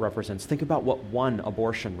what that represents. Think about what one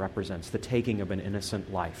abortion represents, the taking of an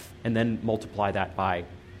innocent life, and then multiply that by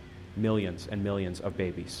millions and millions of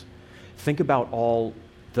babies. Think about all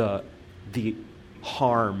the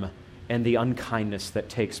harm and the unkindness that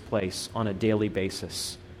takes place on a daily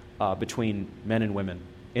basis between men and women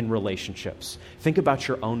in relationships. Think about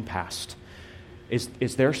your own past.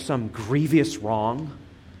 Is there some grievous wrong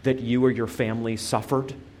that you or your family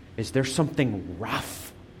suffered? Is there something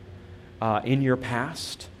rough in your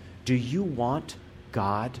past? Do you want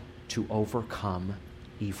God to overcome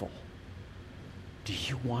evil? Do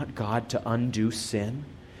you want God to undo sin?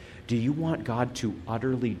 Do you want God to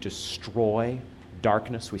utterly destroy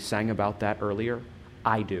darkness? We sang about that earlier.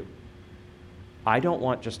 I do. I don't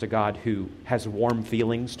want just a God who has warm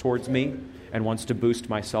feelings towards me and wants to boost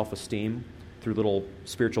my self-esteem through little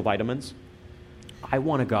spiritual vitamins. I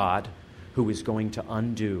want a God who is going to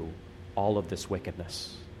undo all of this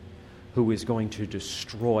wickedness, who is going to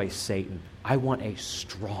destroy Satan. I want a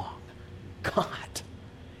strong God.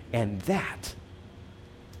 And that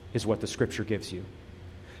is what the Scripture gives you.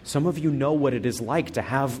 Some of you know what it is like to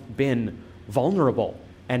have been vulnerable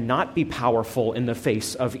and not be powerful in the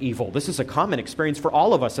face of evil. This is a common experience for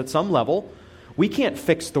all of us at some level. We can't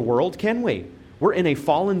fix the world, can we? We're in a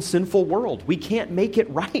fallen, sinful world. We can't make it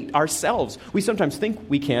right ourselves. We sometimes think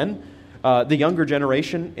we can. The younger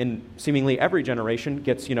generation, in seemingly every generation,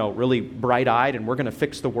 gets really bright-eyed, and we're going to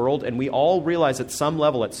fix the world. And we all realize at some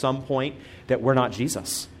level, at some point, that we're not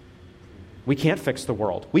Jesus. We can't fix the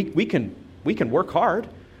world. We can work hard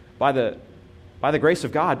by the grace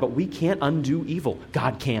of God, but we can't undo evil.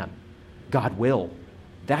 God can. God will.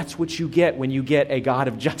 That's what you get when you get a God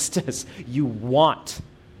of justice. You want,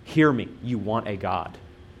 hear me, you want a God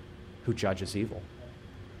who judges evil.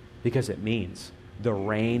 Because it means the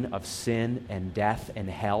reign of sin and death and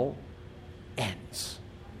hell ends.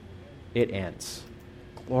 It ends.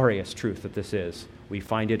 Glorious truth that this is. We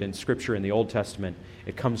find it in Scripture in the Old Testament.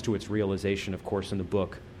 It comes to its realization, of course, in the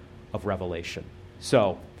book of Revelation.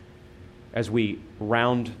 So, as we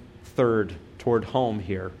round third toward home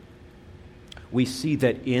here, we see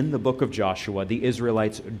that in the book of Joshua, the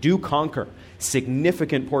Israelites do conquer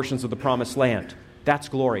significant portions of the promised land. That's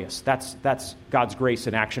glorious. That's God's grace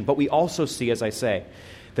in action. But we also see, as I say,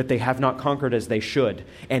 that they have not conquered as they should.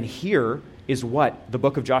 And here is what the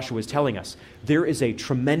book of Joshua is telling us. There is a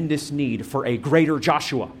tremendous need for a greater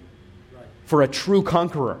Joshua, for a true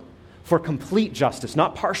conqueror, for complete justice,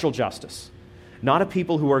 not partial justice. Not a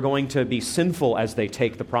people who are going to be sinful as they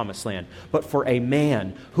take the promised land, but for a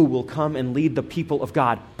man who will come and lead the people of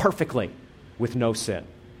God perfectly with no sin.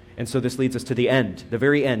 And so this leads us to the end, the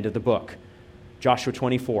very end of the book, Joshua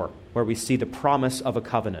 24, where we see the promise of a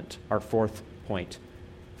covenant, our fourth point,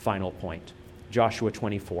 final point. Joshua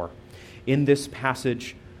 24. In this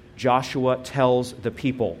passage, Joshua tells the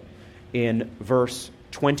people in verse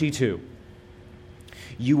 22,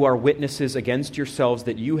 "You are witnesses against yourselves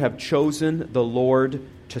that you have chosen the Lord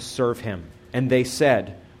to serve him." And they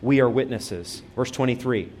said, "We are witnesses." Verse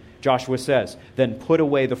 23, Joshua says, "Then put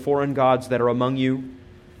away the foreign gods that are among you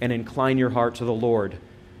and incline your heart to the Lord,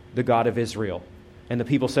 the God of Israel." And the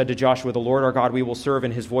people said to Joshua, "The Lord our God we will serve,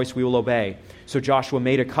 and his voice we will obey." So Joshua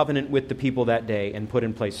made a covenant with the people that day and put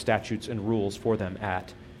in place statutes and rules for them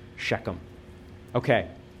at Shechem. Okay,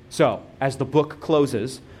 so as the book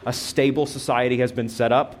closes, a stable society has been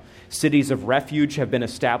set up. Cities of refuge have been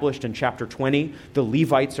established in chapter 20. The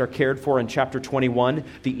Levites are cared for in chapter 21.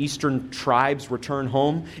 The eastern tribes return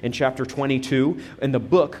home in chapter 22. And the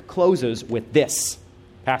book closes with this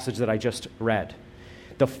passage that I just read.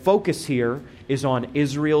 The focus here is on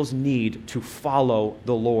Israel's need to follow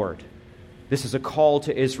the Lord. This is a call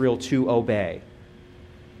to Israel to obey.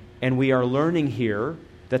 And we are learning here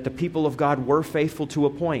that the people of God were faithful to a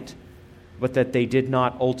point, but that they did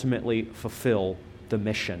not ultimately fulfill the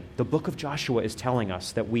mission. The book of Joshua is telling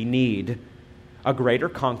us that we need a greater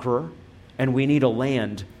conqueror, and we need a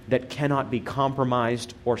land that cannot be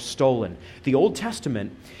compromised or stolen. The Old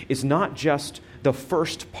Testament is not just the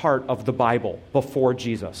first part of the Bible before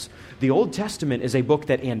Jesus. The Old Testament is a book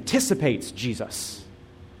that anticipates Jesus.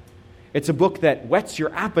 It's a book that whets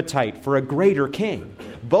your appetite for a greater king.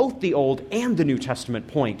 Both the Old and the New Testament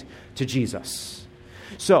point to Jesus.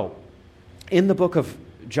 So, in the book of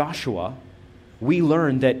Joshua, we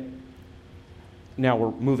learn that, now we're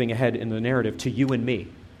moving ahead in the narrative to you and me.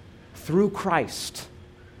 Through Christ,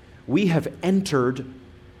 we have entered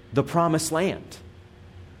the promised land.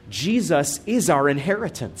 Jesus is our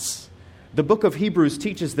inheritance. The book of Hebrews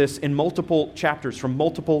teaches this in multiple chapters from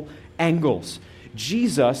multiple angles.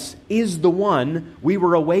 Jesus is the one we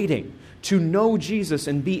were awaiting. To know Jesus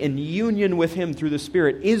and be in union with him through the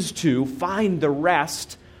Spirit is to find the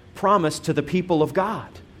rest promised to the people of God.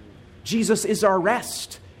 Jesus is our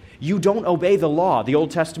rest. You don't obey the law, the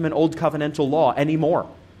Old Testament, Old Covenantal law anymore.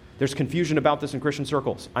 There's confusion about this in Christian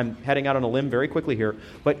circles. I'm heading out on a limb very quickly here,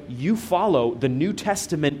 but you follow the New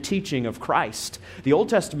Testament teaching of Christ. The Old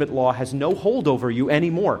Testament law has no hold over you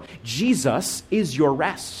anymore. Jesus is your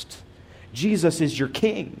rest. Jesus is your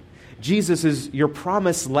king. Jesus is your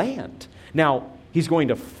promised land. Now, he's going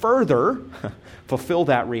to further fulfill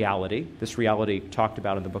that reality, this reality talked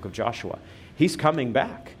about in the book of Joshua. He's coming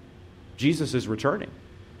back. Jesus is returning.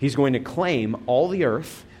 He's going to claim all the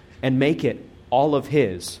earth and make it all of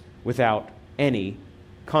his without any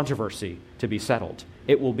controversy to be settled.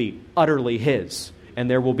 It will be utterly his, and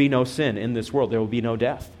there will be no sin in this world. There will be no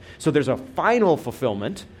death. So there's a final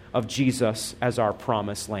fulfillment of Jesus as our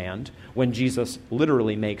promised land when Jesus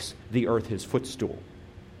literally makes the earth his footstool.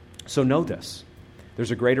 So know this.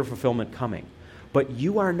 There's a greater fulfillment coming. But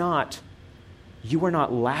you are not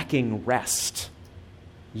lacking rest.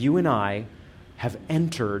 You and I have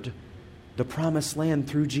entered the promised land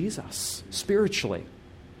through Jesus, spiritually.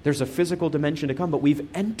 There's a physical dimension to come, but we've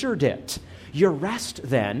entered it. Your rest,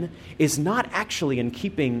 then, is not actually in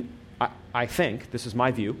keeping, I think, this is my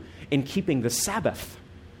view, in keeping the Sabbath.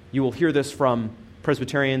 You will hear this from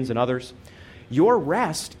Presbyterians and others. Your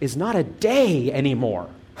rest is not a day anymore.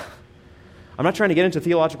 I'm not trying to get into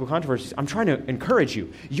theological controversies. I'm trying to encourage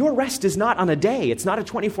you. Your rest is not on a day. It's not a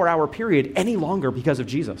 24-hour period any longer because of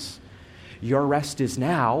Jesus. Your rest is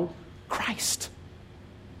now Christ.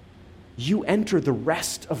 You enter the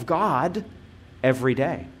rest of God every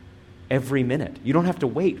day, every minute. You don't have to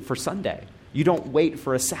wait for Sunday. You don't wait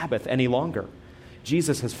for a Sabbath any longer.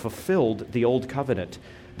 Jesus has fulfilled the old covenant.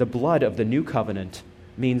 The blood of the new covenant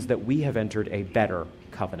means that we have entered a better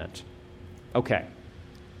covenant. Okay.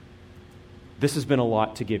 This has been a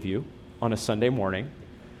lot to give you on a Sunday morning.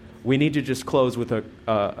 We need to just close with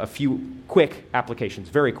a few quick applications,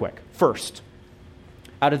 very quick. First,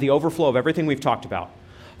 out of the overflow of everything we've talked about,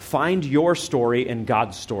 find your story in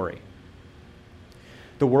God's story.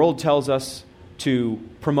 The world tells us to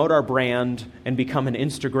promote our brand and become an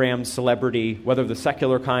Instagram celebrity, whether the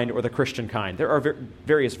secular kind or the Christian kind. There are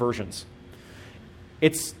various versions.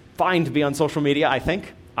 It's fine to be on social media, I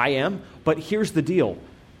think. I am. But here's the deal.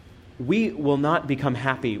 We will not become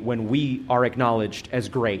happy when we are acknowledged as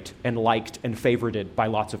great and liked and favorited by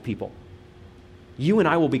lots of people. You and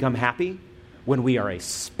I will become happy when we are a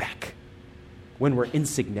speck, when we're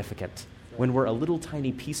insignificant, when we're a little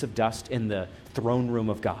tiny piece of dust in the throne room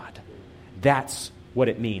of God. That's what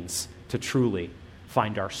it means to truly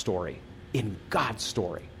find our story. In God's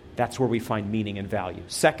story, that's where we find meaning and value.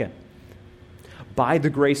 Second, by the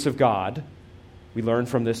grace of God, we learn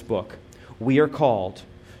from this book, we are called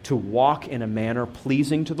to walk in a manner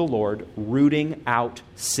pleasing to the Lord, rooting out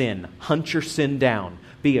sin. Hunt your sin down.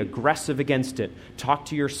 Be aggressive against it. Talk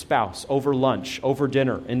to your spouse over lunch, over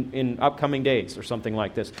dinner, in upcoming days or something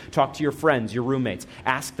like this. Talk to your friends, your roommates.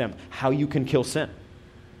 Ask them how you can kill sin.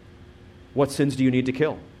 What sins do you need to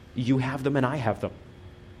kill? You have them and I have them.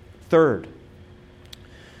 Third,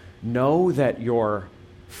 know that your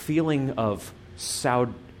feeling of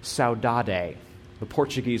saudade, the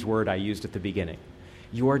Portuguese word I used at the beginning,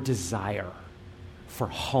 your desire for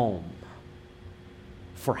home,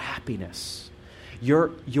 for happiness,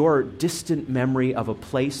 your distant memory of a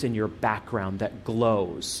place in your background that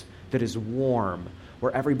glows, that is warm,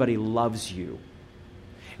 where everybody loves you,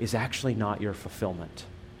 is actually not your fulfillment.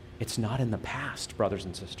 It's not in the past, brothers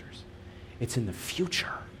and sisters. It's in the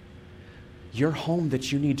future. Your home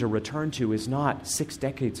that you need to return to is not 6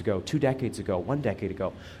 decades ago, 2 decades ago, 1 decade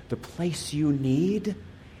ago. The place you need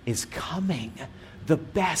is coming. The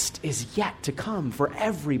best is yet to come for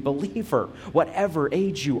every believer, whatever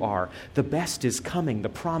age you are. The best is coming. The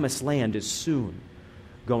promised land is soon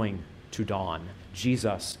going to dawn.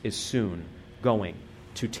 Jesus is soon going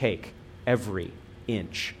to take every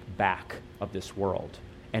inch back of this world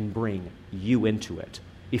and bring you into it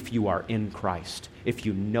if you are in Christ, if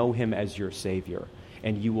you know him as your Savior,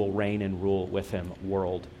 and you will reign and rule with him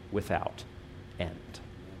world without end.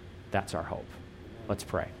 That's our hope. Let's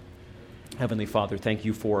pray. Heavenly Father, thank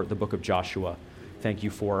you for the book of Joshua. Thank you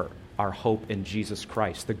for our hope in Jesus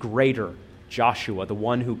Christ, the greater Joshua, the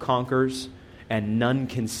one who conquers and none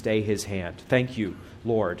can stay his hand. Thank you,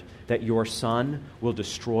 Lord, that your Son will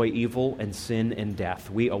destroy evil and sin and death.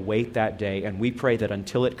 We await that day, and we pray that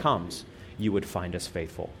until it comes, you would find us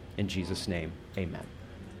faithful. In Jesus' name, amen.